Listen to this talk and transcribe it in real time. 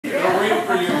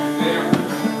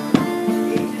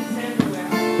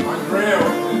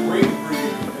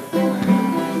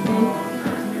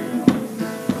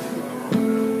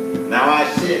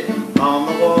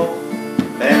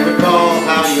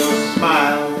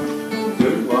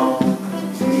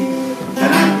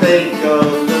think of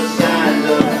the signs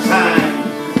of time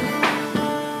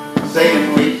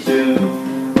saying we soon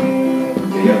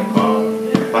be apart.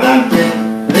 But I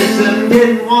didn't listen,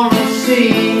 didn't want to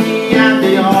see I'd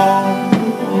be all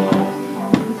alone.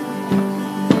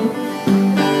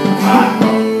 I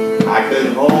thought I could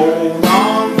hold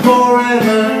on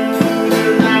forever.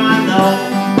 Now I know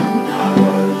I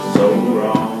was so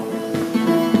wrong.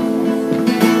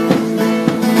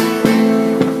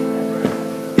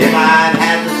 If I'd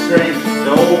had the strength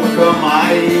to overcome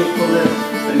my youthfulness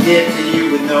and get to you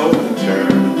with no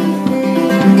return,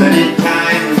 then in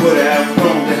time it would have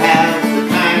grown to have the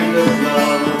kind of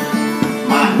love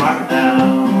my heart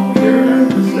now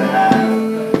yearns to have.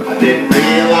 I didn't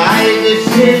realize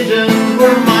decisions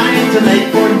were mine to make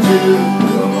for two.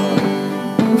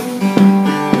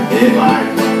 If I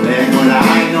known then what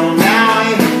I know now, I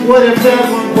would have done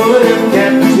what would have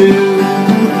kept two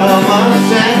of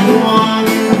us as one.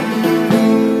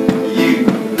 You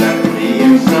left me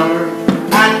in summer,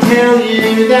 I tell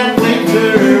you that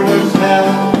winter was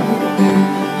hell.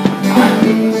 I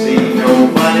didn't see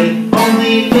nobody,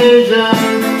 only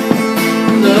visions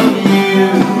of you.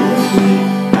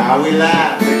 How we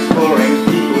laughed, exploring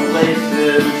people,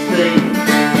 places, things.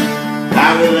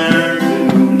 How we learned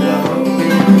to love.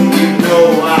 You know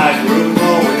I grew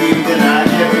more with you than I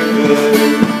ever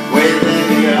could with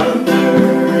any other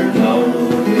love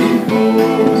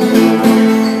before.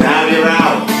 Now you're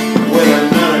out with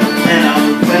another, and I'm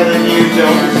telling you,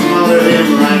 don't smother him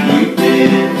like you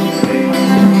did.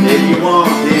 If you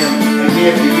want him to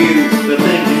give to you the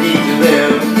things you need to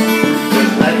live,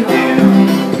 just let him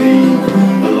be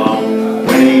alone.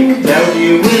 When he tells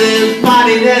you with his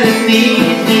body that it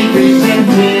needs to be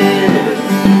presented,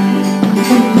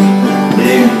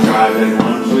 if you tried it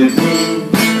once with me,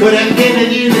 could have given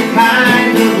you the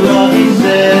kind of love he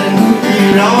said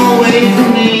you'd always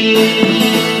need.